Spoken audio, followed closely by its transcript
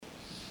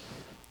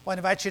Well, I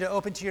invite you to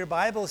open to your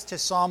Bibles to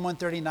Psalm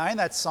 139,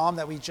 that psalm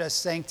that we just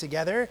sang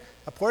together,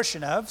 a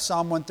portion of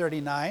Psalm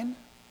 139.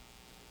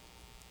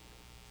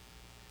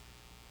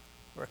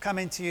 We're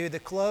coming to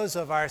the close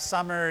of our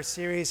summer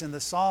series in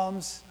the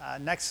Psalms.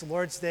 Next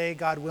Lord's Day,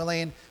 God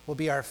willing, will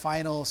be our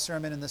final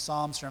sermon in the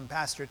Psalms from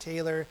Pastor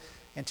Taylor.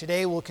 And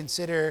today we'll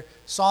consider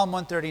Psalm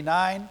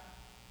 139,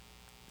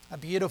 a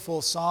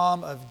beautiful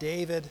psalm of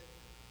David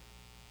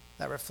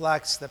that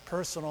reflects the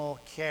personal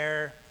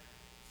care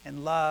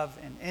and love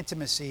and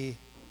intimacy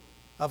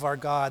of our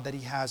God that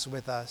he has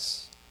with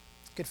us.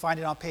 You can find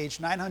it on page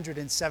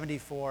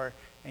 974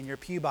 in your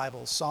Pew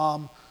Bible,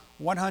 Psalm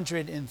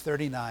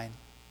 139,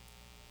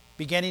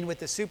 beginning with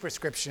the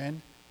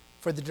superscription,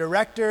 "For the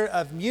director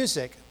of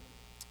music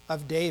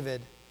of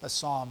David, a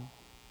psalm.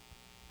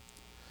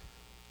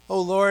 O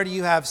Lord,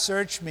 you have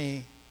searched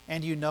me,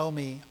 and you know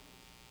me.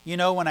 You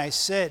know when I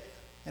sit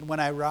and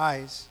when I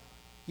rise.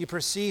 You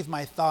perceive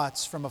my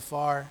thoughts from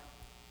afar.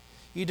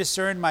 You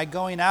discern my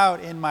going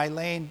out and my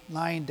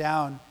lying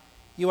down.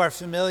 You are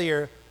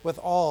familiar with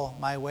all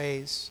my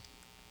ways.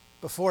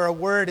 Before a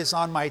word is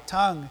on my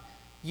tongue,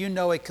 you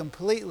know it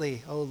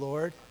completely, O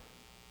Lord.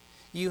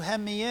 You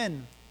hem me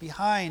in,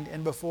 behind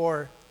and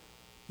before.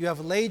 You have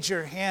laid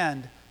your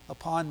hand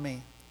upon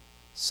me.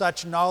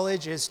 Such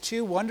knowledge is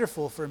too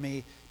wonderful for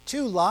me,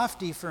 too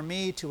lofty for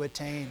me to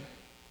attain.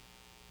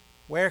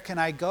 Where can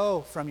I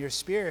go from your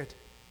spirit?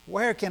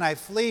 Where can I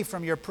flee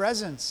from your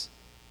presence?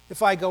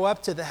 If I go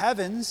up to the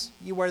heavens,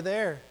 you are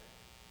there.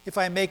 If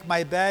I make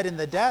my bed in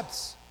the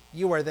depths,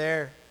 you are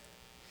there.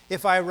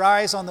 If I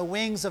rise on the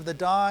wings of the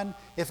dawn,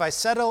 if I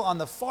settle on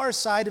the far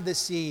side of the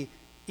sea,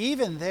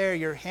 even there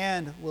your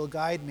hand will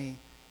guide me,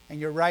 and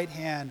your right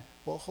hand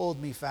will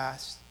hold me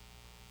fast.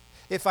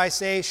 If I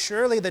say,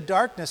 surely the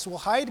darkness will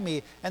hide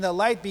me, and the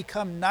light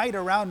become night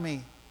around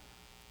me,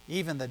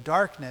 even the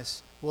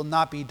darkness will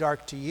not be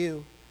dark to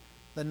you.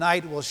 The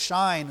night will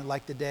shine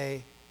like the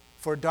day,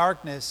 for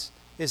darkness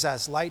is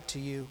as light to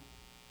you.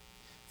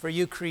 For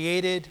you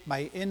created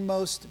my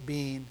inmost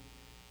being.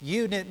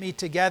 You knit me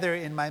together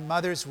in my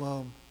mother's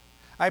womb.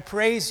 I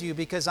praise you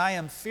because I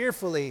am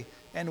fearfully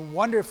and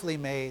wonderfully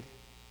made.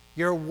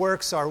 Your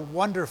works are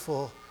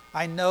wonderful.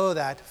 I know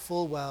that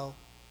full well.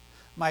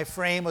 My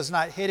frame was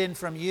not hidden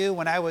from you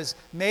when I was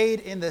made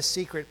in the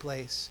secret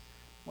place,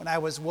 when I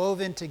was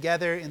woven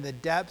together in the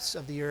depths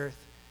of the earth.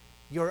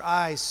 Your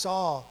eyes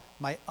saw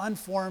my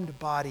unformed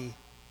body.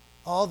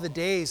 All the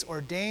days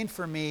ordained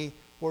for me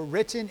were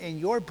written in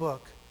your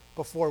book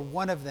before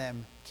one of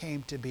them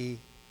came to be.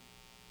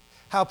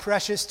 How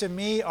precious to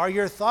me are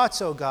your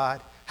thoughts, O God.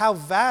 How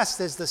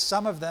vast is the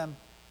sum of them.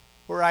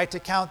 Were I to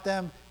count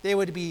them, they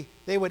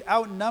would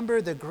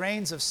outnumber the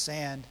grains of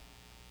sand.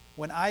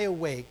 When I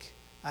awake,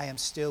 I am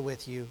still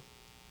with you.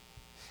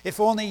 If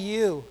only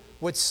you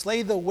would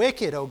slay the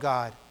wicked, O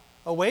God.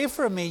 Away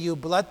from me, you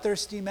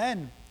bloodthirsty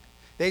men.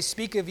 They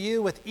speak of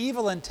you with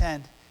evil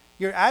intent.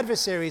 Your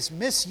adversaries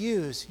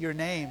misuse your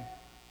name.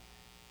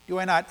 Do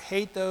I not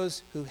hate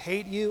those who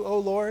hate you, O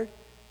Lord,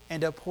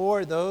 and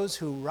abhor those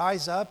who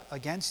rise up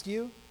against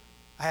you?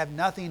 I have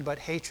nothing but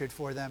hatred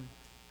for them.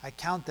 I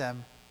count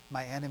them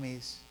my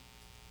enemies.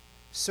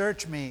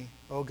 Search me,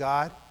 O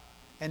God,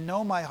 and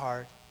know my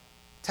heart.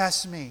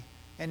 Test me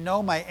and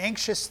know my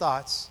anxious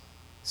thoughts.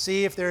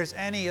 See if there is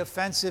any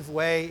offensive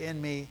way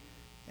in me,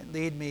 and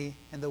lead me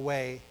in the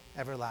way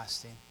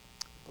everlasting.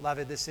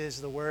 Beloved, this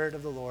is the word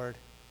of the Lord.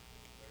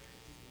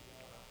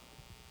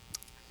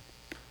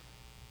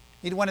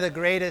 One of the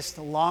greatest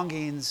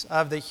longings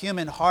of the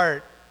human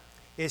heart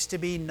is to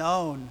be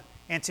known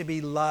and to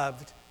be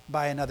loved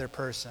by another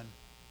person.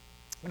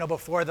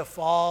 Before the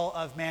fall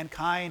of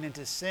mankind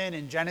into sin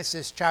in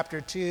Genesis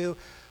chapter 2,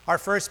 our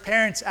first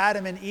parents,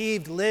 Adam and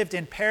Eve, lived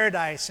in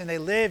paradise, and they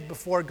lived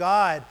before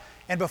God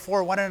and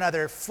before one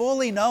another,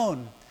 fully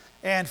known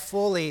and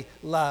fully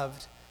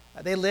loved.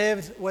 They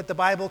lived what the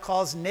Bible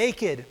calls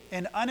naked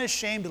and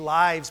unashamed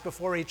lives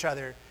before each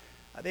other.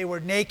 They were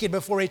naked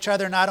before each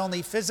other, not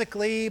only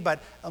physically,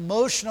 but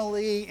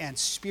emotionally and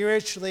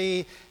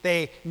spiritually.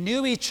 They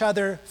knew each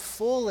other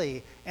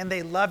fully, and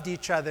they loved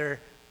each other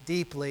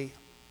deeply.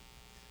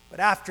 But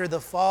after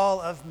the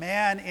fall of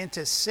man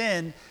into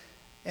sin,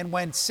 and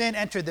when sin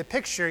entered the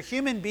picture,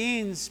 human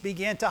beings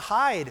began to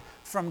hide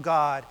from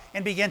God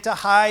and began to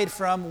hide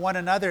from one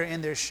another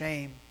in their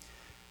shame.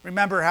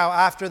 Remember how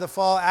after the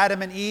fall,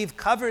 Adam and Eve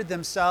covered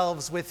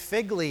themselves with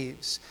fig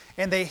leaves,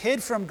 and they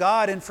hid from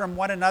God and from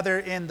one another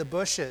in the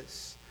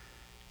bushes.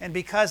 And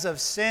because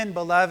of sin,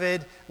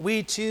 beloved,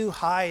 we too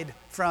hide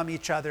from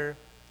each other,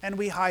 and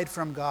we hide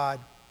from God.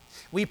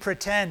 We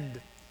pretend,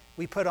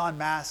 we put on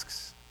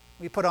masks,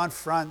 we put on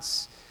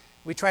fronts,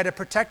 we try to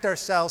protect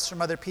ourselves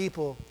from other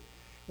people.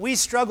 We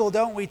struggle,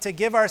 don't we, to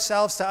give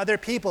ourselves to other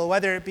people,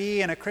 whether it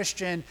be in a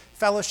Christian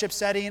fellowship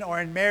setting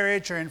or in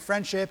marriage or in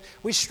friendship.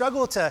 We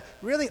struggle to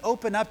really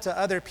open up to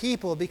other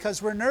people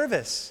because we're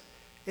nervous.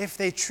 If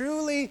they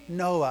truly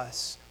know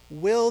us,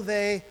 will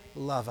they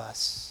love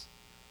us?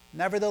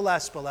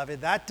 Nevertheless,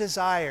 beloved, that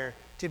desire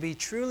to be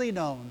truly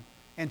known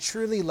and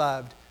truly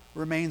loved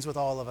remains with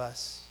all of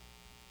us.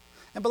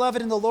 And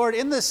beloved in the Lord,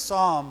 in this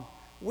psalm,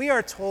 we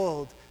are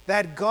told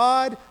that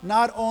God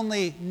not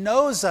only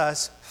knows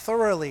us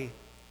thoroughly,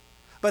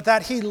 but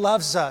that he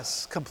loves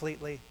us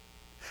completely.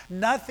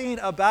 Nothing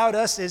about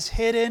us is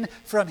hidden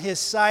from his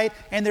sight,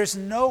 and there's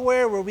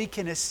nowhere where we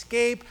can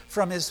escape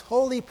from his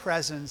holy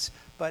presence.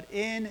 But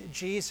in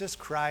Jesus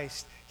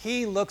Christ,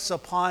 he looks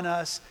upon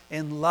us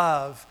in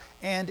love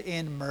and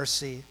in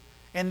mercy.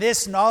 And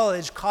this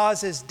knowledge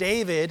causes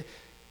David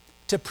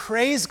to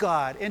praise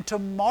God and to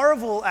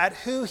marvel at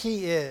who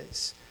he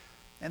is.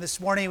 And this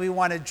morning we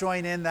want to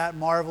join in that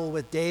marvel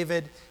with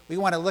David. We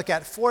want to look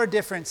at 4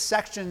 different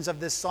sections of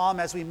this psalm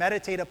as we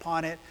meditate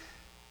upon it.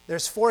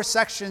 There's 4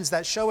 sections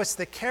that show us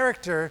the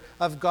character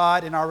of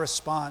God in our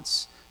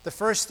response. The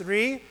first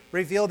 3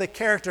 reveal the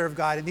character of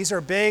God. And these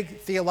are big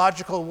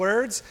theological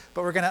words,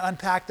 but we're going to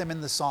unpack them in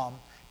the psalm.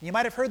 You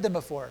might have heard them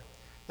before.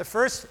 The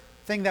first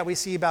thing that we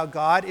see about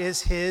God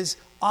is his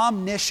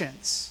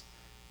omniscience.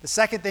 The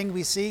second thing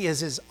we see is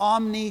his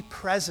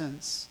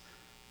omnipresence.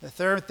 The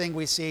third thing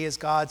we see is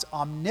God's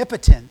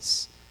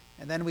omnipotence.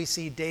 And then we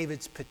see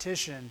David's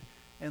petition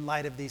in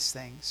light of these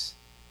things.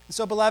 And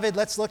so, beloved,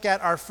 let's look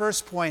at our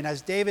first point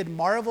as David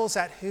marvels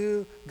at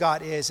who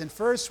God is. And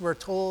first, we're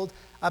told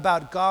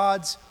about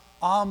God's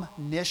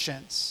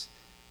omniscience.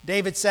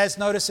 David says,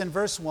 notice in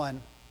verse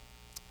 1,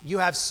 "You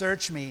have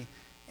searched me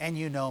and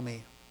you know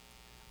me."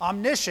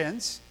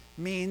 Omniscience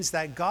means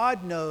that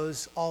God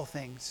knows all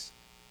things.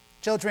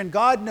 Children,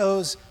 God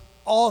knows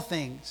all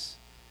things.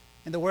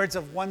 In the words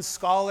of one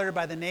scholar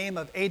by the name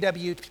of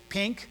A.W.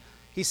 Pink,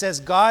 he says,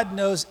 God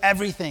knows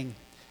everything.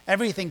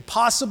 Everything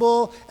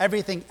possible,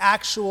 everything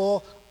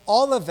actual,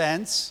 all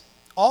events,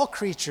 all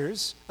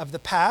creatures of the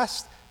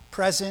past,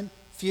 present,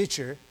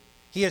 future.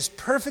 He is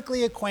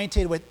perfectly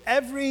acquainted with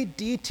every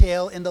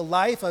detail in the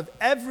life of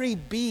every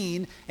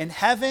being in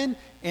heaven,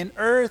 in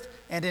earth,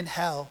 and in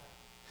hell.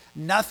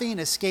 Nothing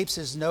escapes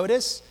his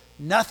notice.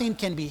 Nothing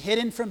can be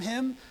hidden from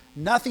him.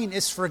 Nothing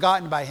is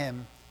forgotten by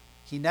him.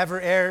 He never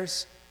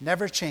errs,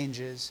 never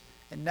changes,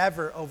 and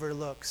never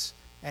overlooks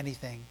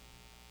anything.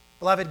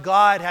 Beloved,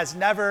 God has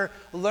never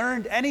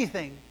learned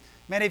anything.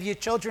 Many of you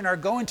children are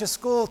going to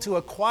school to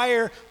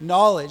acquire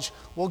knowledge.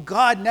 Well,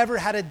 God never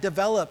had to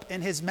develop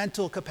in his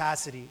mental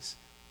capacities.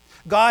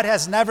 God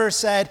has never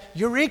said,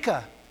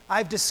 "Eureka,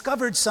 I've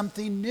discovered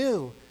something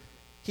new."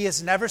 He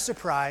is never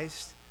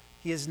surprised.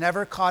 He is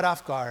never caught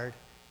off guard.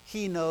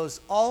 He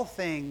knows all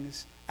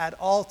things at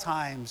all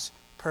times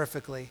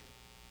perfectly.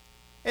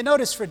 And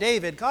notice for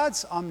David,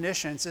 God's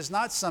omniscience is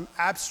not some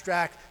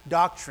abstract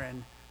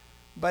doctrine,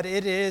 but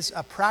it is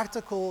a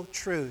practical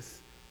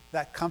truth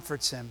that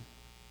comforts him.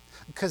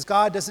 Because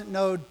God doesn't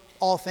know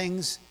all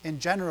things in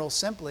general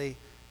simply,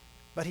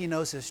 but he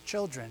knows his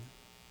children.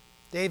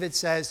 David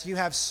says, "You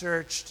have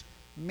searched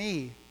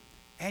me,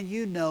 and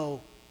you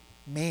know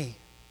me."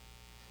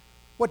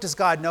 What does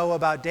God know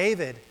about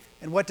David?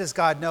 And what does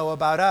God know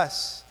about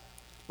us?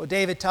 Well,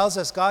 David tells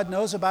us God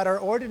knows about our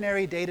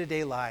ordinary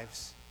day-to-day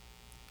lives.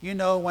 "You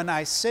know when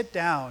I sit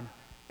down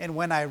and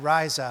when I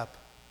rise up."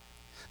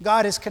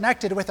 God is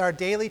connected with our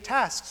daily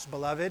tasks,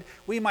 beloved.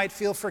 We might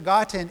feel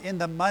forgotten in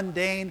the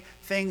mundane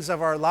things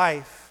of our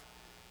life,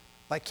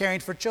 like caring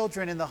for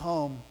children in the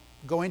home,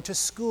 going to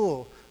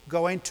school,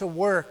 going to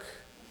work.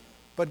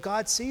 But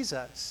God sees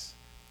us,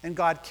 and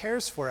God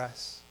cares for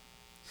us.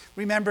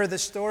 Remember the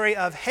story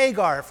of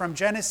Hagar from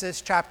Genesis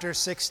chapter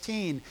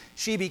 16.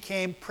 She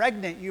became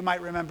pregnant, you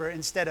might remember,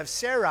 instead of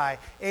Sarai,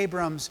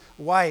 Abram's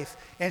wife.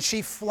 And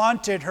she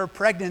flaunted her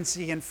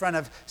pregnancy in front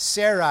of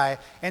Sarai.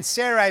 And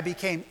Sarai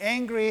became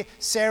angry.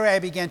 Sarai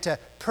began to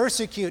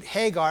persecute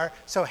Hagar.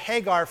 So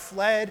Hagar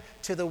fled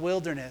to the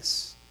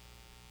wilderness.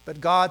 But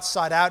God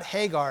sought out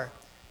Hagar,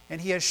 and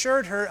he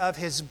assured her of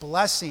his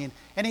blessing.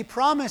 And he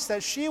promised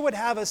that she would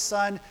have a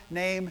son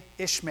named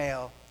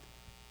Ishmael.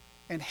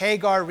 And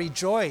Hagar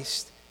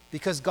rejoiced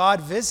because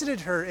God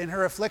visited her in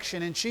her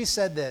affliction. And she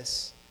said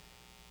this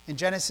in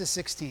Genesis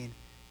 16,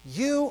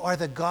 "You are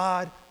the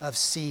God of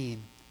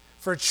seeing,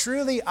 for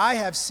truly I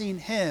have seen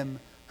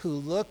him who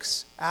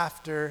looks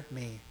after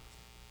me."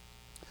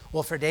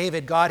 Well, for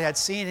David, God had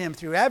seen him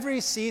through every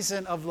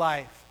season of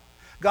life.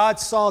 God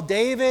saw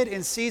David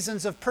in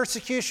seasons of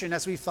persecution,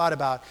 as we've thought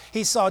about.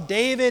 He saw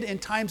David in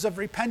times of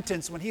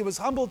repentance when he was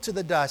humbled to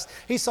the dust.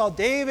 He saw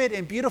David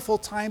in beautiful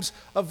times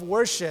of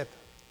worship.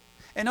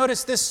 And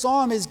notice this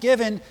psalm is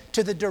given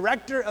to the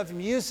director of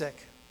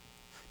music,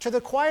 to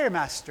the choir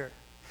master,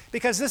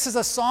 because this is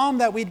a psalm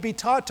that we'd be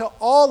taught to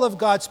all of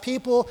God's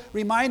people,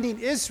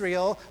 reminding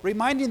Israel,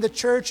 reminding the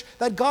church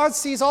that God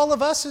sees all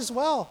of us as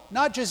well,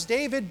 not just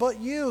David, but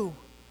you.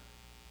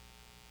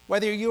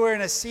 Whether you are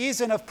in a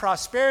season of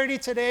prosperity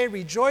today,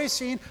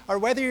 rejoicing, or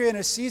whether you're in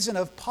a season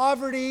of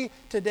poverty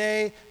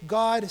today,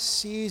 God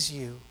sees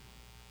you.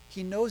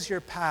 He knows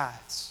your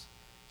paths.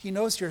 He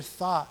knows your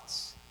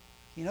thoughts.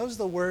 He knows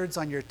the words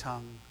on your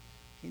tongue.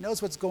 He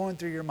knows what's going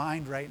through your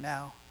mind right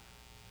now.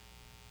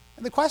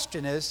 And the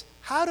question is,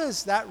 how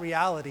does that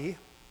reality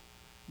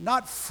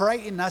not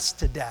frighten us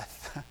to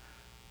death?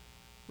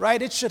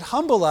 Right? It should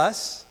humble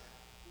us,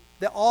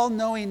 the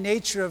all-knowing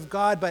nature of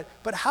God,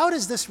 but how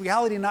does this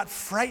reality not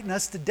frighten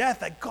us to death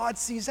that God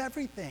sees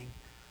everything?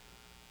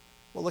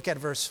 Well, look at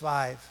verse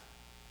 5.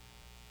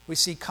 We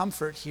see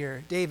comfort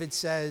here. David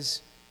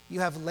says, "You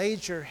have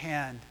laid your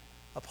hand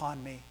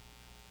upon me."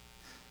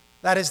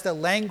 That is the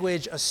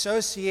language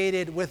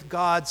associated with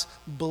God's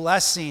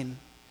blessing,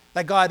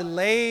 that God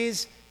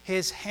lays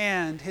his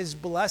hand, his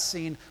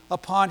blessing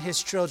upon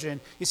his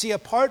children. You see,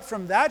 apart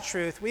from that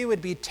truth, we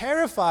would be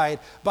terrified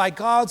by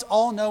God's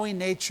all-knowing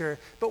nature.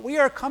 But we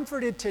are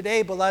comforted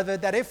today,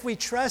 beloved, that if we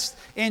trust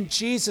in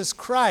Jesus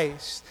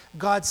Christ,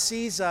 God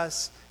sees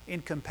us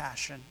in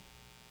compassion.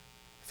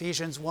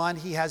 Ephesians 1,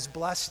 he has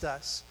blessed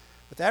us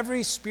with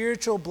every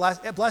spiritual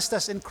blessed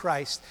us in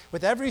Christ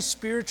with every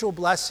spiritual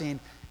blessing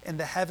in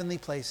the heavenly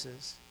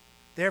places.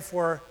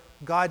 Therefore,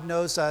 God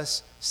knows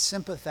us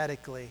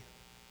sympathetically,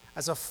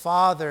 as a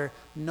father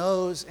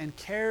knows and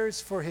cares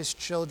for his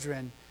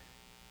children.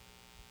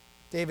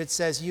 David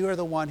says, "You are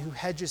the one who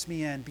hedges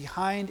me in,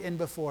 behind and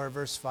before,"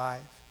 verse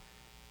 5.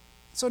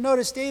 So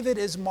notice David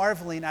is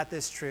marveling at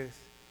this truth.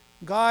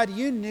 God,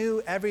 you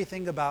knew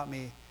everything about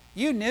me.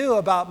 You knew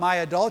about my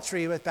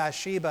adultery with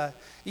Bathsheba.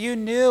 You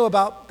knew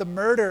about the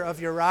murder of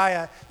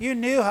Uriah. You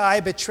knew how I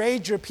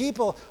betrayed your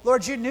people.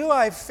 Lord, you knew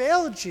I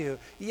failed you.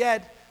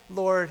 Yet,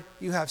 Lord,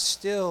 you have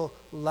still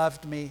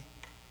loved me.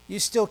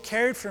 You still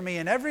cared for me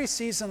in every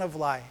season of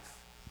life.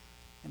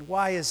 And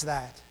why is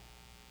that?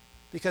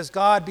 Because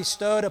God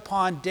bestowed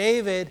upon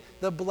David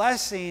the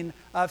blessing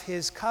of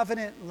his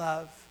covenant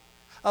love,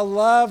 a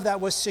love that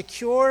was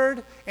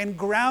secured and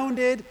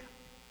grounded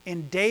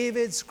in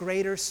David's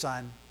greater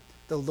Son,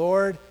 the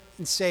Lord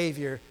and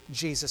Savior,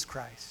 Jesus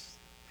Christ.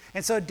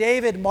 And so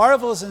David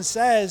marvels and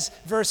says,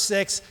 verse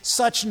 6,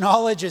 "Such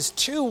knowledge is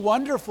too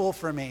wonderful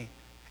for me.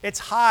 It's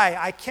high,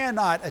 I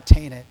cannot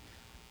attain it."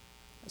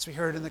 As we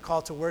heard in the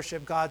call to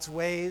worship, God's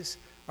ways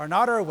are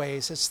not our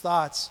ways. His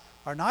thoughts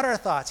are not our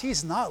thoughts.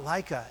 He's not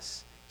like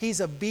us. He's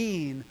a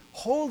being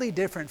wholly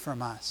different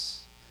from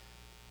us.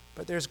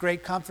 But there's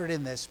great comfort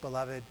in this,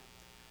 beloved.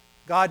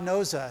 God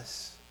knows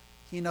us.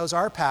 He knows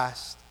our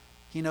past.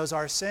 He knows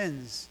our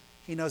sins.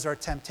 He knows our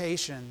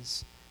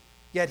temptations.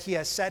 Yet he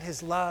has set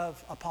his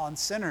love upon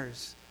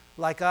sinners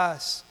like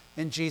us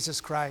in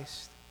Jesus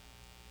Christ.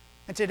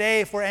 And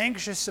today, if we're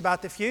anxious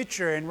about the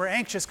future, and we're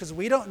anxious because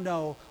we don't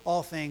know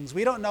all things,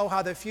 we don't know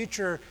how the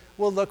future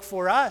will look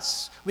for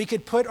us, we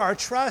could put our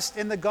trust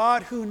in the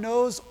God who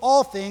knows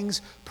all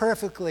things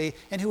perfectly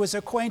and who is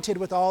acquainted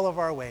with all of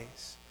our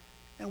ways.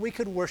 And we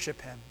could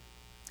worship him.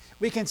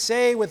 We can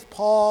say with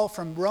Paul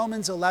from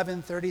Romans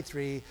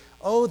 11:33,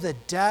 "Oh, the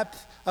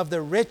depth of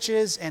the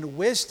riches and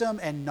wisdom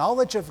and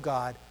knowledge of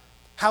God,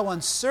 how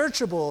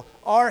unsearchable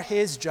are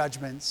his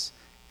judgments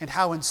and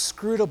how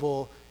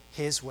inscrutable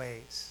his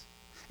ways."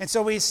 And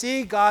so we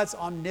see God's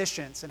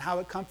omniscience and how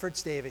it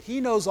comforts David.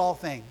 He knows all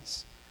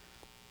things.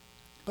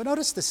 But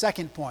notice the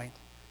second point,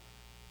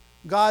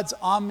 God's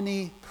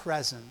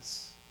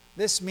omnipresence.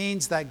 This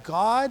means that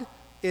God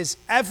is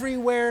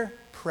everywhere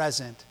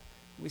present.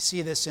 We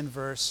see this in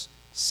verse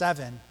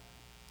 7.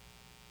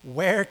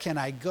 "Where can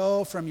I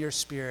go from your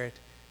spirit?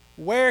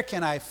 Where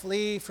can I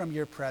flee from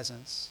your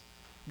presence?"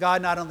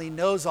 God not only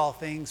knows all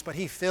things, but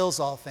he fills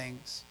all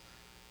things.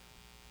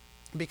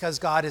 Because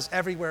God is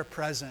everywhere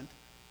present,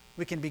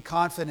 we can be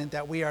confident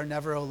that we are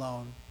never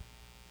alone.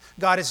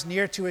 God is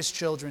near to his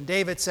children.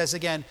 David says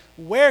again,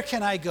 "Where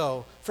can I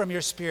go from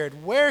your spirit?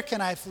 Where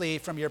can I flee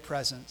from your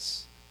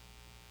presence?"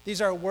 These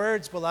are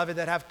words, beloved,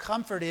 that have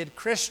comforted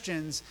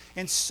Christians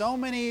in so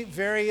many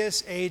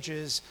various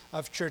ages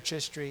of church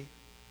history.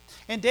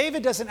 And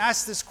David doesn't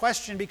ask this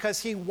question because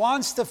he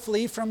wants to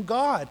flee from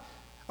God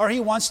or he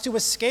wants to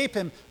escape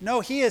him. No,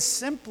 he is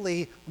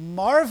simply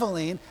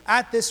marveling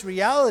at this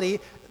reality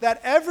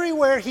that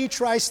everywhere he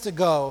tries to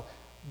go,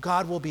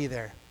 God will be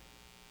there.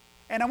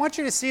 And I want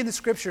you to see in the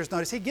scriptures,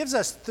 notice, he gives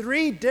us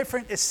 3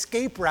 different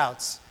escape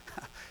routes.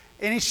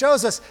 And he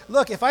shows us,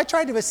 look, if I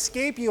tried to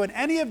escape you in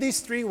any of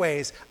these 3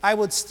 ways, I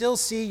would still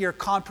see your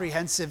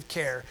comprehensive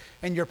care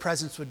and your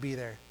presence would be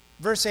there.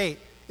 Verse 8,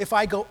 "If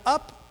I go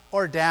up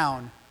or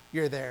down,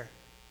 you're there.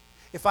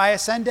 If I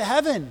ascend to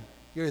heaven,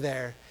 you're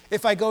there.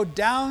 If I go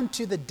down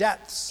to the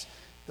depths,"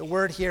 the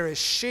word here is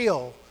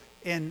Sheol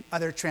in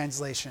other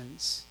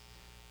translations.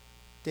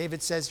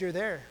 David says you're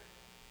there.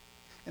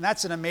 And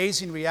that's an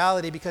amazing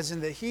reality because in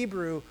the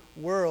Hebrew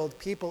world,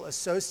 people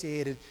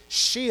associated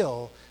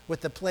Sheol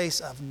with the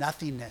place of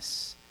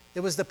nothingness.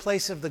 It was the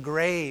place of the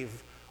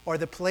grave or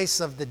the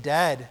place of the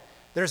dead.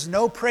 There's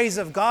no praise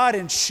of God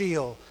in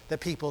Sheol, the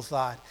people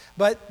thought.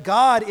 But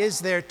God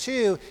is there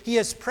too. He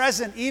is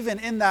present even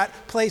in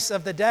that place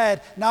of the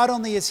dead. Not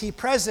only is he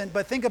present,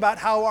 but think about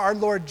how our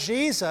Lord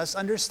Jesus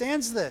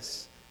understands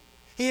this.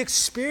 He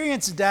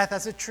experienced death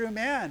as a true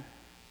man.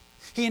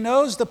 He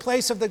knows the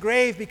place of the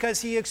grave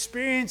because he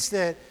experienced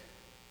it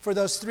for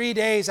those 3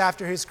 days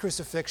after his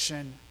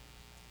crucifixion.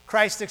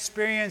 Christ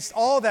experienced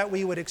all that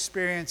we would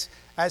experience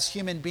as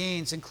human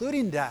beings,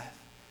 including death,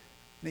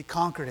 and he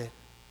conquered it.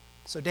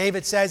 So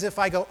David says, "If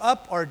I go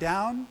up or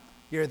down,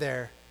 you're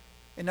there.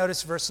 And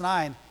notice verse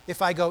 9,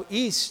 if I go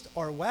east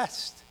or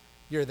west,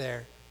 you're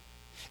there.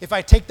 If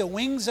I take the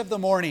wings of the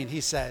morning,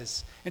 he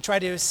says, and try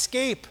to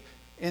escape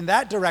in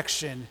that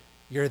direction,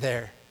 you're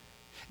there.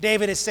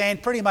 David is saying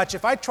pretty much,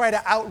 if I try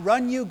to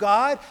outrun you,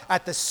 God,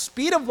 at the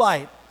speed of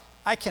light,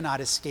 I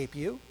cannot escape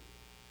you.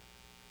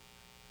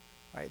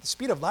 Right? The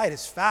speed of light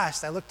is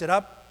fast. I looked it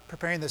up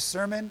preparing this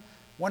sermon.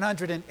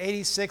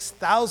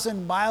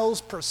 186,000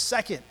 miles per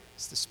second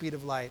is the speed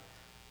of light.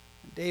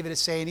 And David is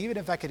saying, even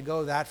if I could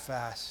go that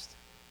fast,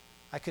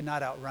 I could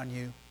not outrun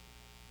you.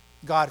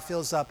 God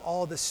fills up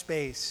all the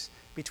space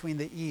between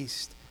the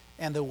east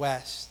and the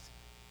west.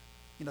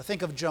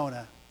 Think of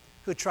Jonah,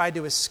 who tried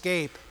to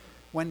escape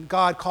when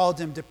God called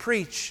him to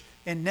preach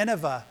in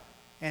Nineveh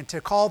and to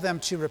call them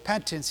to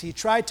repentance. He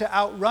tried to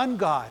outrun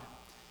God,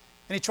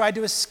 and he tried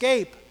to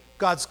escape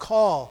God's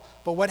call.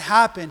 But what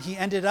happened? He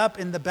ended up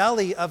in the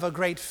belly of a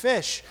great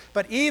fish.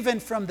 But even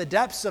from the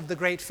depths of the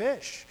great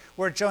fish,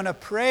 where Jonah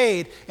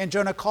prayed and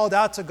Jonah called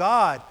out to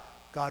God,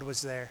 God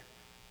was there.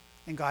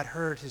 And God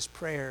heard his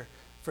prayer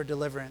for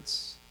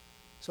deliverance.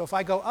 So if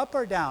I go up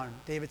or down,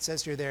 David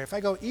says, you're there. If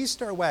I go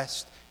east or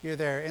west, you're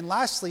there. And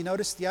lastly,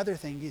 notice the other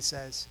thing he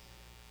says.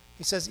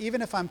 He says,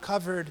 even if I'm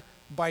covered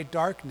by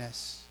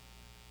darkness,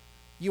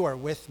 you are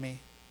with me.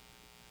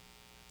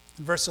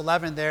 In verse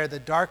 11 there, the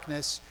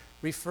darkness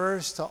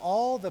refers to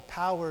all the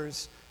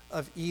powers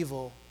of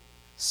evil,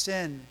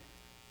 sin,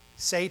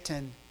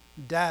 Satan,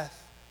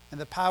 death, and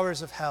the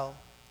powers of hell.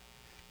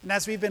 And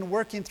as we've been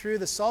working through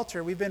the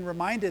Psalter, we've been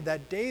reminded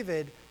that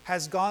David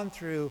has gone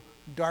through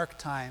dark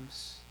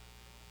times.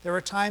 There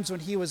were times when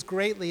he was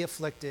greatly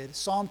afflicted.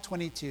 Psalm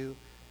 22,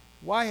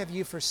 why have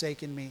you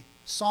forsaken me?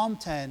 Psalm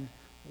 10,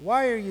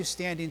 why are you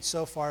standing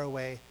so far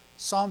away?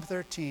 Psalm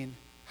 13,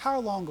 how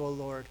long, O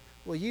Lord,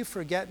 will you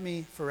forget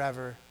me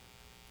forever?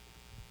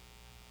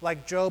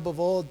 Like Job of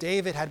old,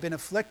 David had been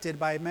afflicted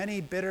by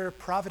many bitter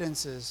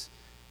providences,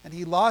 and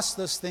he lost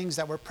those things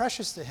that were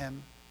precious to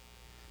him.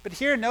 But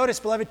here, notice,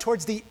 beloved,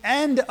 towards the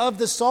end of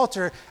the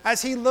Psalter,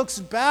 as he looks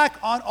back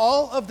on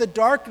all of the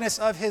darkness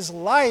of his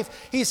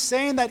life, he's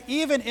saying that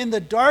even in the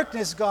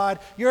darkness, God,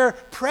 your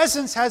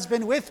presence has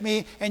been with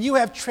me, and you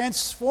have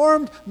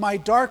transformed my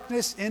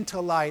darkness into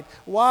light.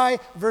 Why?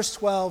 Verse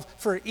 12,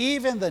 for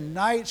even the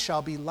night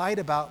shall be light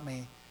about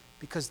me,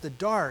 because the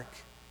dark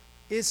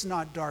is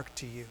not dark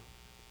to you.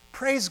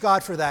 Praise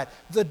God for that.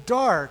 The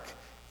dark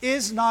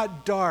is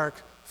not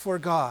dark for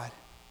God.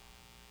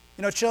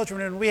 Children,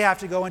 when we have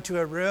to go into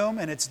a room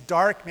and it's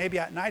dark, maybe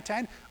at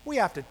nighttime, we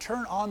have to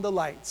turn on the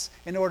lights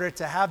in order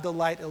to have the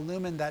light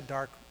illumine that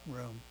dark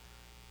room.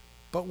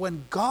 But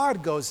when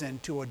God goes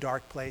into a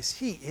dark place,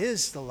 he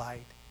is the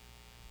light.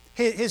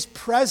 His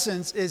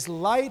presence is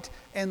light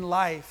and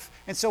life.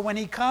 And so when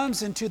he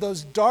comes into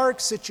those dark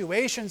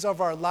situations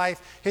of our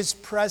life, his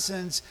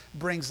presence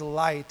brings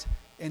light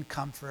and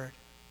comfort.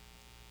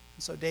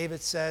 And so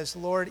David says,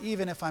 Lord,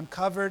 even if I'm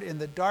covered in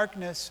the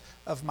darkness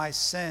of my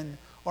sin,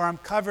 or I'm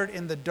covered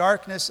in the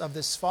darkness of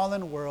this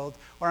fallen world,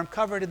 or I'm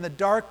covered in the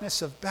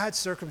darkness of bad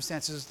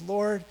circumstances,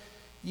 Lord,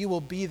 you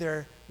will be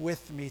there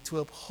with me to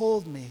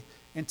uphold me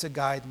and to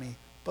guide me.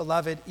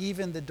 Beloved,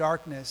 even the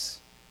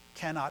darkness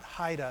cannot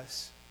hide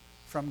us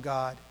from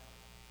God.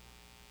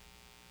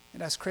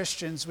 And as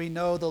Christians, we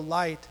know the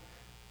light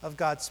of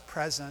God's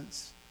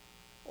presence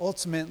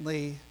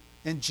ultimately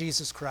in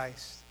Jesus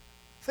Christ.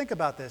 Think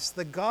about this.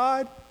 The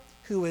God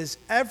who is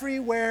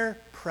everywhere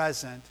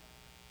present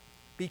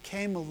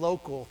became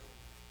local.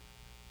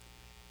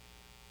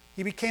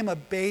 He became a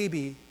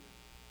baby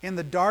in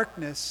the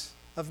darkness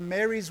of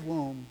Mary's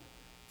womb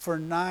for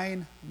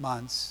 9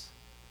 months.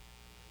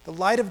 The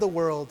light of the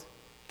world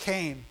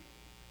came.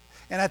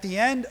 And at the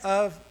end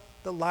of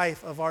the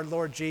life of our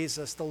Lord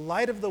Jesus, the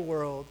light of the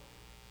world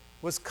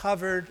was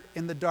covered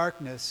in the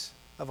darkness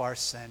of our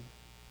sin.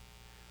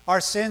 Our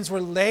sins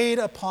were laid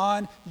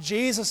upon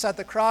Jesus at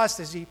the cross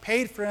as he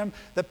paid for him.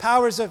 The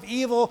powers of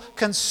evil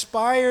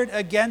conspired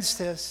against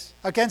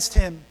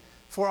him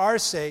for our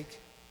sake.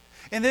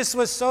 And this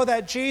was so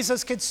that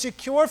Jesus could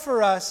secure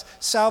for us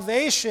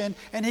salvation,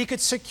 and he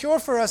could secure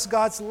for us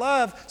God's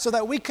love, so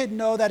that we could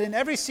know that in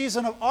every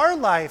season of our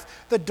life,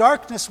 the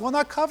darkness will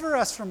not cover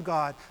us from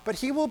God, but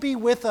he will be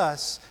with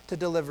us to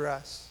deliver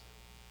us.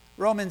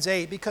 Romans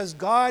 8, because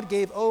God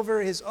gave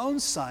over his own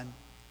Son,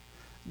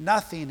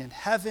 nothing in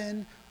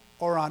heaven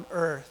or on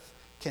earth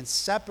can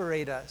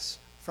separate us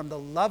from the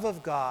love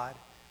of God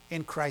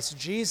in Christ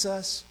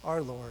Jesus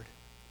our Lord.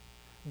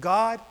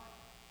 God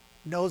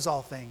knows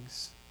all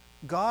things.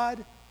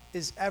 God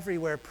is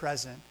everywhere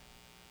present.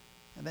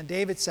 And then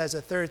David says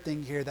a third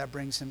thing here that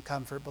brings him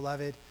comfort,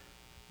 beloved.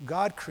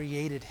 God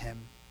created him.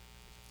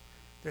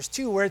 There's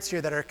 2 words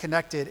here that are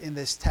connected in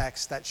this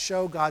text that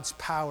show God's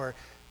power.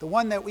 The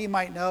one that we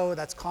might know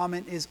that's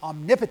common is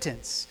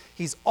omnipotence.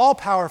 He's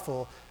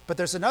all-powerful. But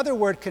there's another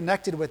word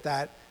connected with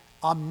that,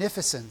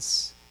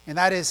 omniscience, and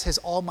that is his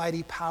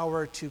almighty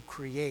power to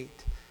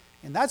create.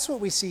 And that's what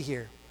we see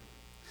here.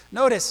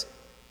 Notice,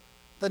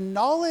 the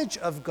knowledge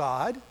of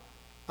God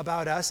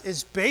about us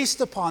is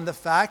based upon the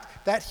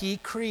fact that he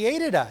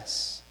created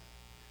us.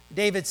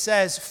 David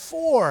says,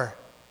 "For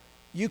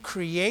you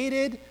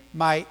created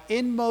my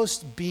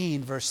inmost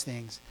being," verse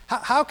things.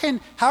 How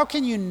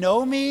can you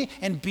know me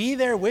and be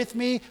there with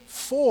me?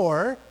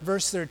 For,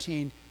 verse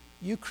 13,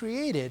 you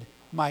created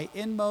my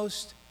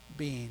inmost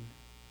being.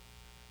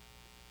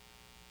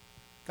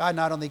 God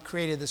not only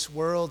created this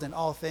world and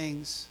all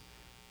things,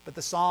 but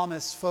the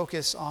psalmists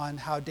focus on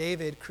how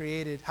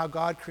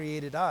God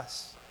created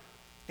us.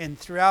 And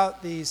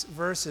throughout these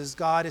verses,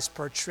 God is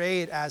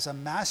portrayed as a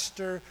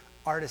master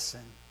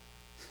artisan,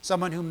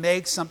 someone who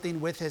makes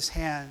something with his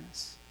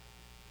hands.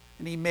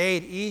 And he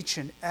made each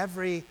and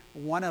every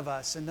one of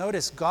us. And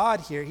notice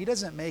God here, he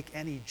doesn't make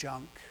any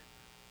junk.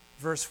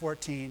 Verse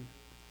 14,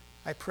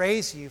 I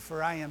praise you,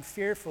 for I am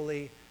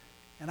fearfully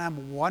and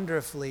I'm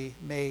wonderfully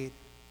made.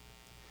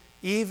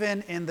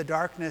 Even in the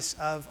darkness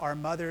of our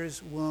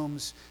mother's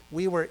wombs,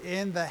 we were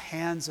in the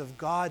hands of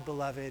God,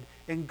 beloved.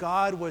 And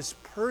God was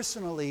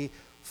personally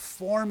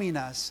forming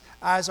us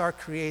as our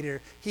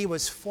creator. He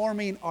was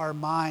forming our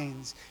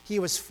minds. He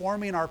was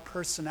forming our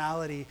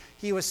personality.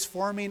 He was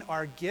forming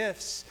our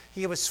gifts.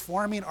 He was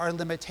forming our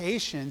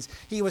limitations.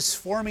 He was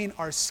forming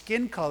our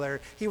skin color.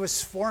 He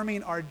was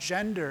forming our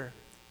gender.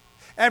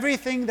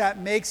 Everything that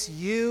makes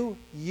you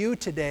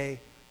today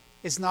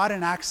is not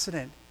an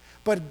accident,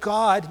 but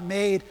God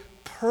made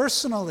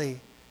personally.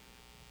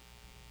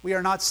 We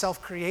are not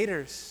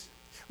self-creators.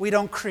 We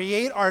don't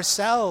create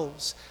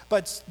ourselves.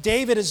 But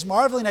David is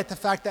marveling at the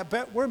fact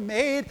that we're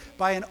made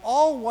by an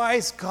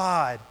all-wise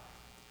God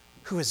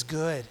who is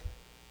good.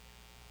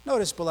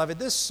 Notice, beloved,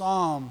 this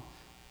psalm,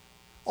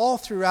 all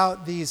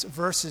throughout these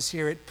verses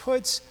here, it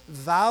puts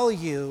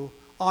value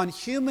on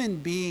human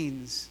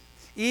beings,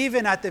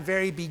 even at the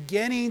very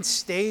beginning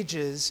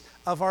stages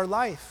of our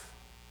life,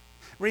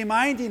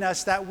 reminding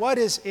us that what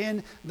is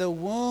in the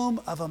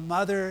womb of a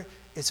mother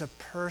is a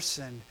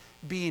person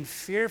being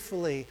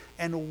fearfully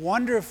and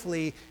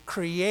wonderfully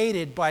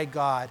created by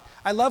God.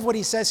 I love what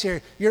he says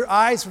here. Your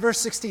eyes, verse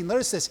 16,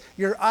 notice this.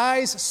 Your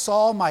eyes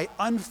saw my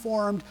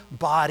unformed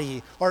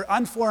body or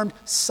unformed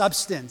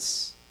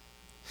substance.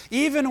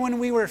 Even when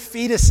we were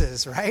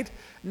fetuses, right?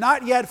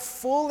 Not yet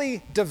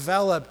fully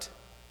developed,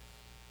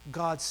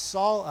 God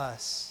saw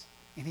us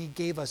and he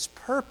gave us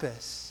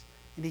purpose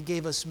and he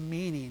gave us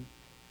meaning.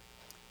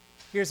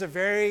 Here's a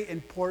very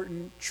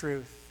important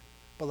truth,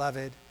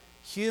 beloved.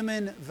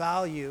 Human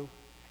value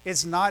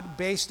is not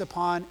based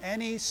upon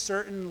any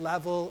certain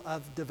level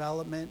of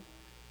development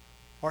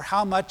or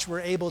how much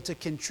we're able to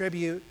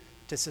contribute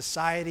to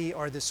society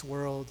or this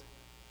world.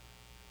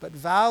 But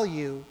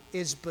value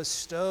is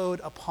bestowed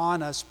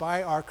upon us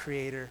by our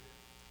Creator,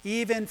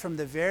 even from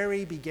the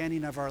very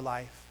beginning of our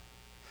life.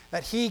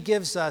 That he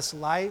gives us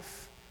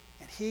life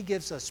and he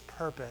gives us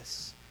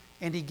purpose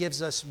and he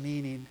gives us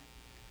meaning.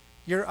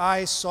 Your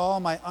eyes saw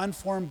my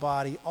unformed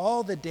body.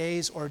 All the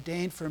days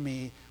ordained for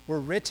me were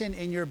written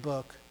in your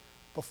book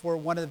before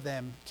one of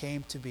them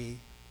came to be.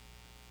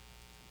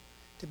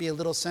 To be a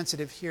little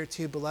sensitive here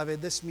too,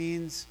 beloved, this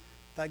means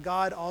that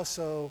God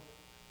also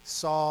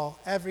saw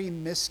every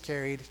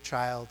miscarried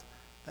child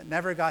that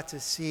never got to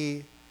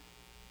see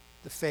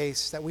the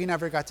face, that we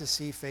never got to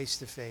see face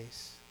to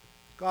face.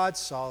 God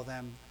saw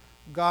them.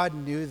 God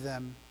knew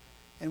them.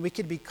 And we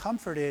could be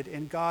comforted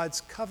in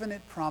God's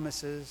covenant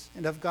promises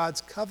and of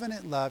God's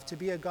covenant love to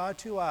be a God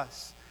to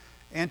us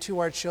and to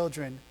our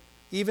children,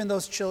 even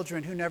those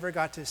children who never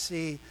got to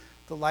see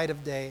the light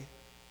of day.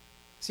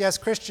 See, as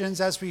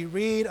Christians, as we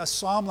read a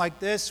psalm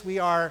like this, we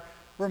are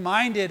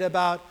reminded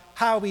about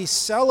how we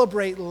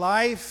celebrate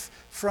life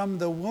from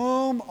the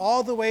womb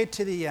all the way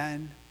to the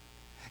end,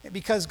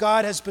 because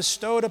God has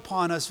bestowed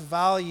upon us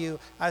value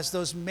as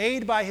those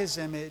made by his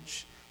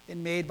image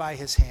and made by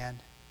his hand.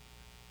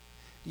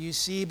 Do you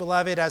see,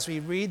 beloved, as we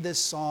read this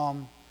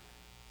psalm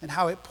and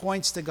how it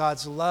points to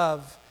God's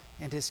love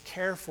and his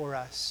care for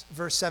us?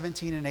 Verse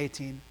 17 and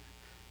 18.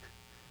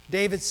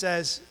 David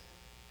says,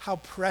 how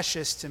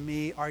precious to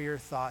me are your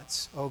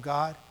thoughts, O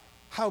God.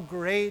 How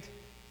great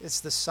is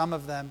the sum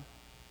of them.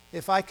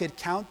 If I could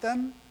count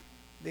them,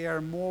 they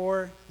are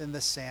more than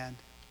the sand.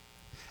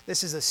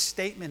 This is a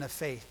statement of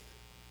faith.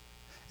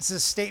 This is a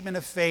statement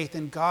of faith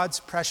in God's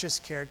precious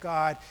care.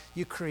 God,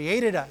 you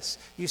created us.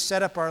 You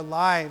set up our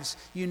lives.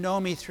 You know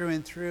me through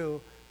and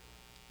through.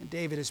 And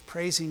David is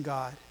praising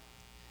God.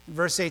 In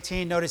verse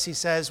 18, notice he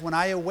says, when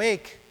I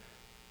awake,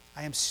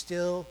 I am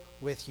still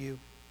with you.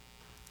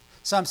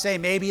 Some say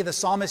maybe the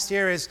psalmist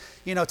here is,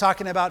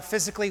 talking about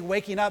physically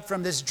waking up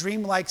from this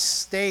dreamlike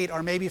state,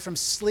 or maybe from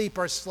sleep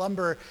or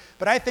slumber.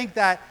 But I think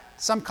that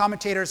some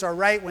commentators are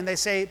right when they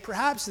say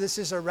perhaps this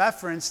is a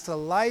reference to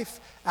life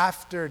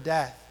after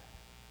death.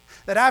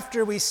 That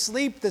after we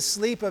sleep the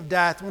sleep of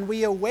death, when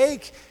we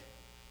awake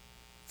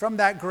from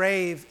that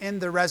grave in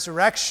the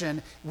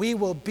resurrection, we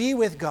will be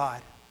with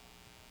God.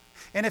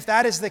 And if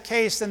that is the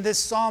case, then this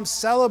psalm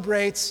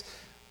celebrates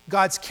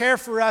God's care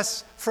for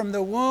us from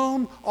the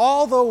womb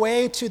all the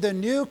way to the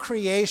new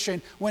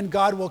creation, when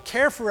God will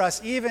care for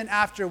us even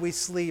after we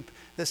sleep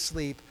the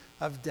sleep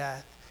of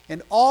death.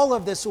 And all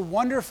of this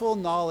wonderful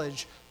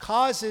knowledge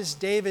causes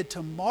David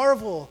to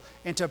marvel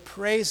and to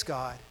praise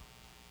God.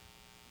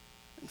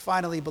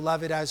 Finally,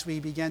 beloved, as we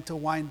begin to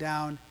wind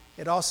down,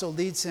 it also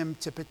leads him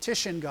to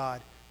petition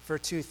God for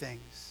two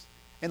things.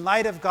 In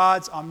light of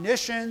God's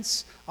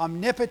omniscience,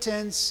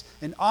 omnipotence,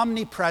 and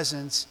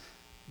omnipresence,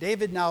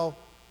 David now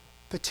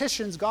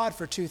petitions God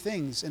for two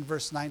things in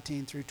verse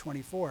 19 through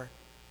 24.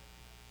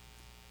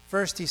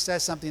 First, he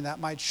says something that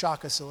might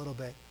shock us a little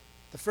bit.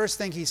 The first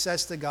thing he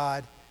says to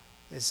God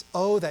is,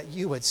 "Oh, that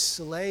you would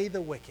slay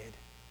the wicked."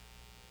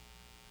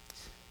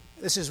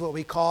 This is what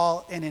we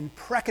call an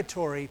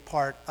imprecatory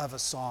part of a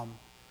psalm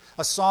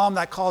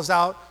that calls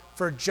out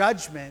for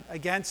judgment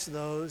against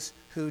those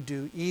who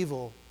do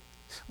evil.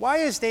 Why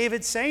is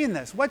David saying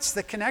this? What's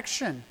the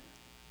connection?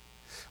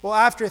 Well,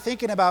 after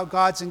thinking about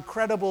God's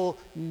incredible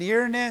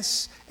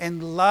nearness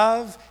and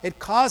love, it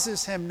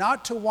causes him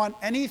not to want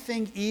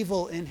anything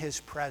evil in his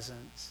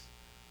presence.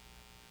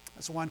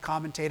 As one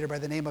commentator by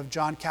the name of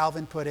John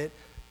Calvin put it,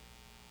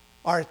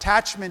 our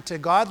attachment to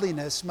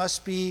godliness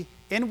must be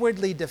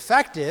inwardly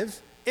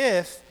defective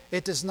if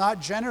it does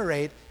not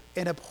generate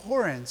an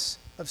abhorrence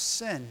of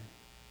sin.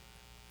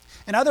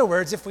 In other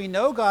words, if we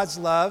know God's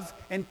love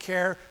and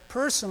care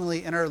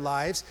personally in our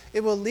lives,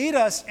 it will lead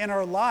us in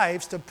our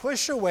lives to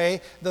push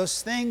away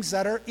those things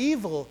that are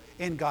evil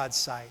in God's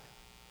sight.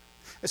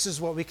 This is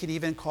what we could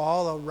even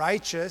call a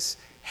righteous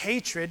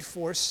hatred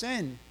for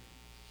sin.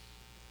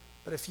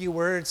 But a few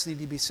words need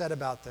to be said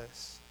about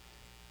this.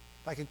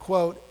 If I could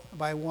quote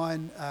by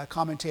one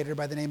commentator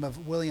by the name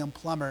of William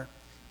Plummer,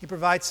 he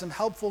provides some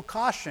helpful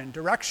caution,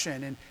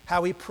 direction in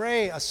how we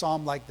pray a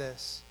psalm like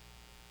this.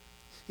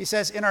 He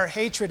says, in our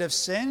hatred of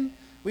sin,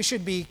 we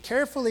should be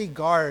carefully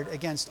guard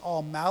against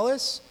all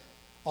malice,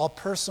 all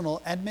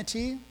personal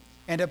enmity,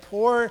 and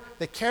abhor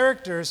the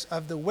characters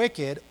of the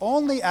wicked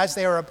only as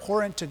they are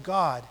abhorrent to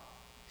God.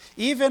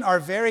 Even our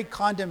very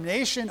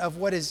condemnation of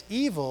what is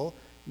evil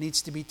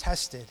needs to be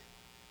tested.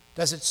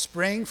 Does it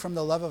spring from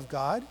the love of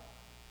God?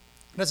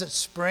 Does it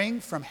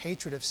spring from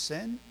hatred of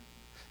sin?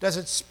 Does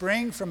it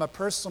spring from a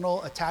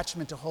personal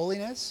attachment to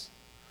holiness?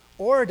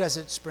 Or does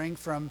it spring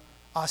from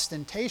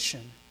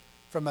ostentation,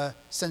 from a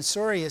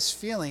censorious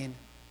feeling,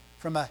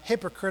 from a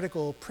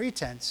hypocritical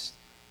pretense,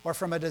 or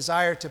from a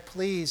desire to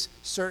please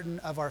certain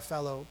of our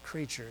fellow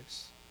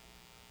creatures?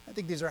 I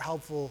think these are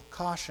helpful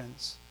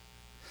cautions.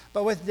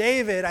 But with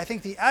David, I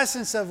think the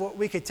essence of what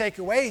we could take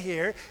away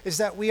here is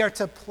that we are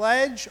to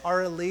pledge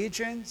our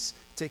allegiance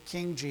to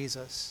King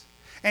Jesus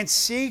and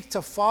seek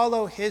to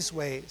follow his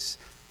ways.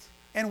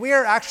 And we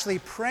are actually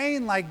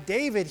praying like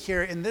David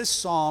here in this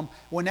psalm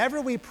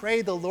whenever we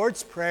pray the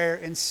Lord's Prayer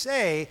and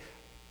say,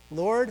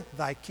 "Lord,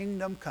 thy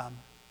kingdom come."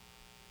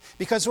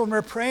 Because when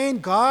we're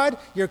praying, "God,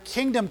 your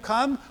kingdom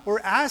come," we're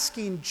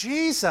asking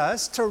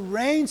Jesus to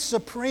reign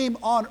supreme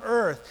on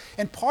earth.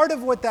 And part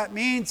of what that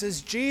means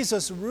is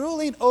Jesus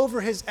ruling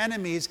over his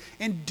enemies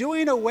and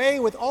doing away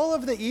with all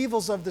of the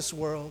evils of this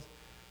world.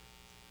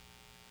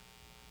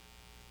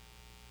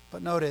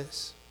 But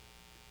notice,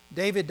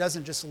 David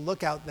doesn't just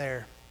look out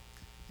there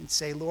and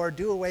say, "Lord,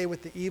 do away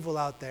with the evil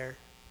out there."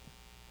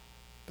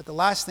 But the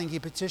last thing he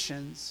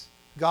petitions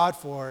God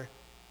for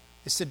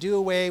is to do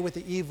away with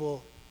the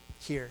evil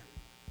here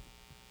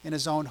in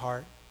his own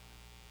heart.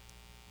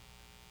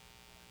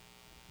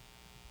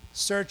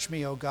 "Search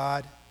me, O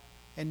God,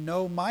 and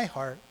know my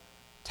heart.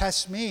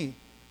 Test me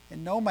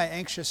and know my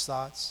anxious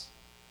thoughts.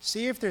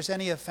 See if there's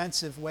any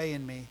offensive way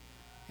in me,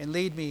 and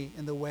lead me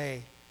in the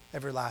way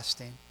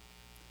everlasting."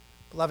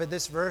 Beloved,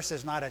 this verse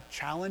is not a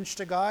challenge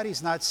to God.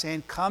 He's not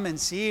saying, "Come and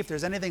see if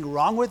there's anything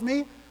wrong with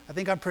me. I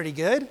think I'm pretty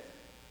good."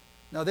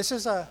 No, this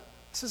is a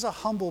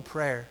humble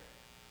prayer.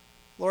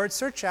 "Lord,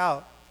 search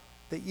out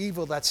the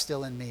evil that's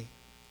still in me.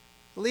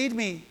 Lead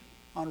me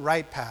on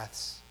right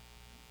paths."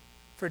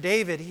 For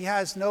David, he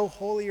has no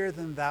holier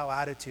than thou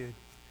attitude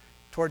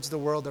towards the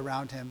world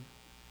around him,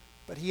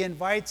 but he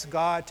invites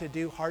God to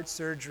do heart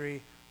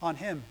surgery on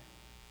him.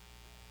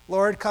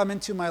 "Lord, come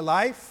into my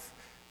life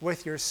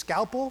with your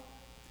scalpel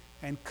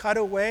and cut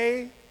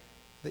away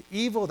the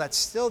evil that's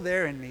still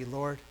there in me,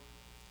 Lord,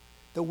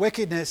 the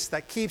wickedness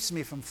that keeps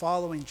me from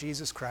following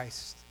Jesus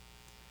Christ."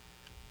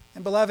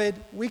 And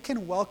beloved, we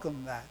can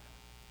welcome that.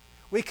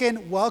 We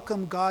can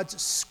welcome God's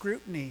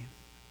scrutiny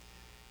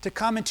to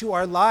come into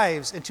our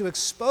lives and to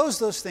expose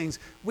those things.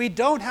 We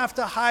don't have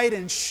to hide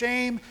in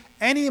shame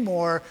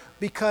anymore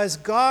because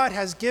God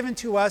has given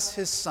to us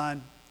his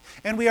Son.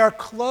 And we are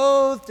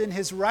clothed in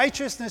his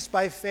righteousness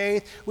by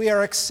faith. We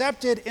are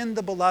accepted in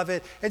the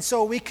beloved. And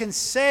so we can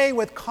say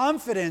with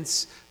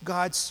confidence,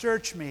 "God,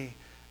 search me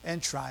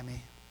and try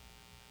me."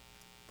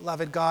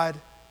 Beloved,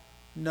 God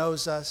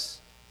knows us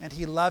and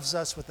he loves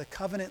us with a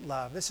covenant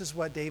love. This is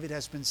what David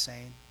has been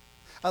saying.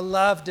 A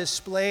love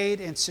displayed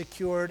and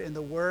secured in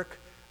the work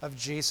of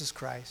Jesus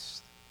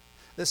Christ.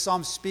 This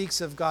psalm speaks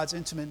of God's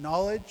intimate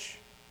knowledge,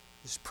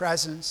 his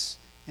presence,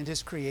 and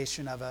his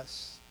creation of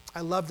us.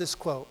 I love this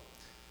quote.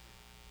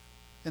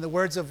 In the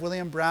words of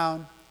William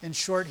Brown, in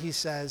short, he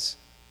says,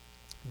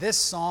 "This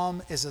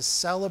psalm is a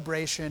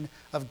celebration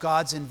of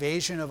God's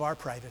invasion of our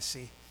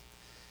privacy.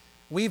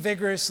 We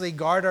vigorously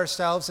guard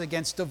ourselves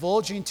against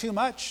divulging too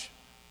much.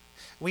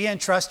 We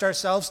entrust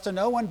ourselves to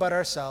no one but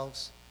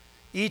ourselves.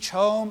 Each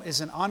home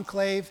is an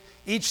enclave,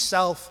 each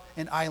self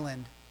an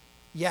island.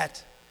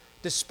 Yet,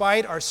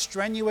 despite our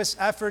strenuous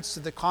efforts to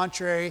the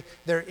contrary,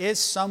 there is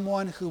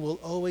someone who will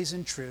always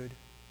intrude,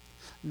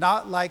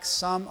 not like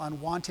some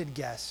unwanted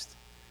guest,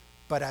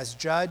 but as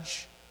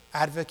judge,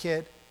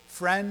 advocate,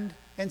 friend,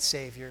 and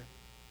Savior,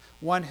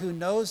 one who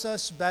knows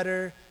us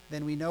better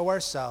than we know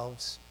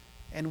ourselves,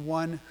 and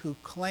one who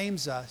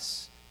claims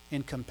us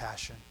in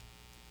compassion.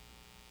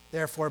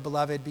 Therefore,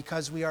 beloved,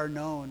 because we are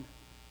known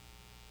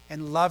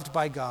and loved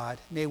by God,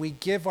 may we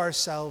give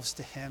ourselves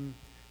to him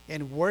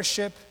in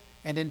worship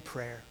and in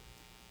prayer,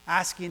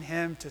 asking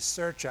him to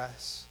search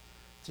us,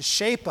 to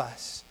shape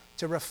us,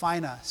 to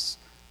refine us,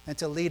 and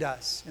to lead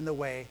us in the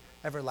way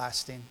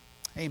everlasting.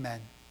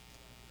 Amen.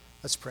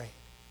 Let's pray.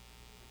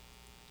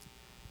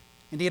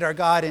 Indeed, our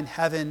God in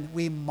heaven,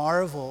 we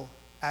marvel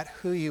at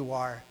who you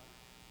are.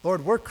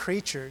 Lord, we're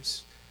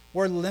creatures.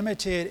 We're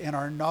limited in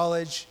our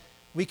knowledge.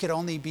 We could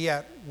only be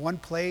at one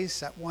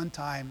place at one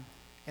time.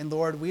 And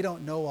Lord, we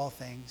don't know all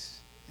things,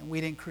 and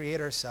we didn't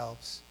create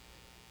ourselves.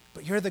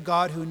 But you're the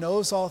God who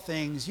knows all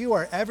things. You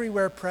are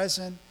everywhere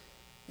present,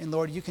 and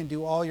Lord, you can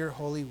do all your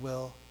holy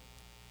will.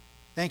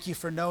 Thank you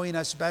for knowing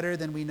us better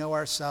than we know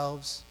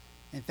ourselves,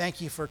 and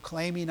thank you for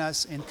claiming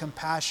us in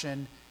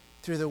compassion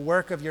through the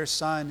work of your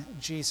Son,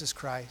 Jesus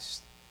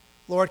Christ.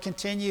 Lord,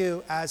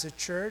 continue as a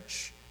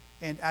church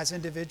and as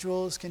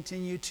individuals,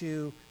 continue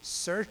to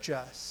search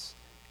us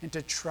and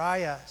to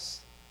try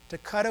us, to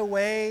cut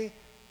away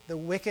the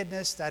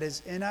wickedness that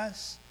is in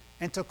us,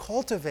 and to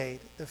cultivate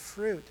the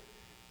fruit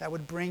that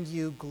would bring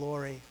you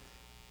glory.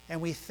 And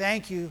we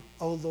thank you,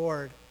 O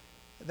Lord,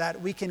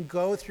 that we can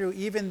go through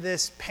even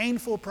this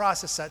painful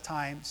process at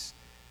times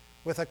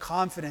with a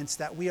confidence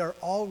that we are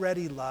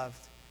already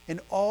loved and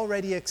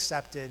already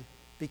accepted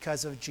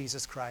because of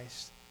Jesus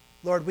Christ.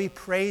 Lord, we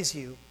praise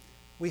you.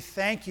 We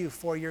thank you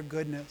for your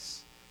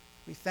goodness.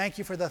 We thank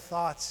you for the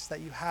thoughts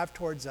that you have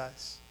towards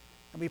us.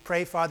 And we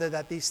pray, Father,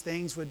 that these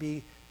things would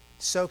be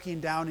soaking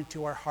down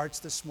into our hearts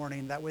this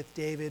morning, that with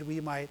David we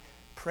might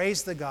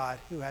praise the God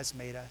who has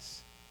made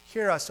us.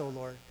 Hear us, O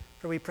Lord,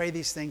 for we pray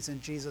these things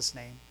in Jesus'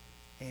 name.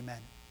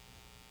 Amen.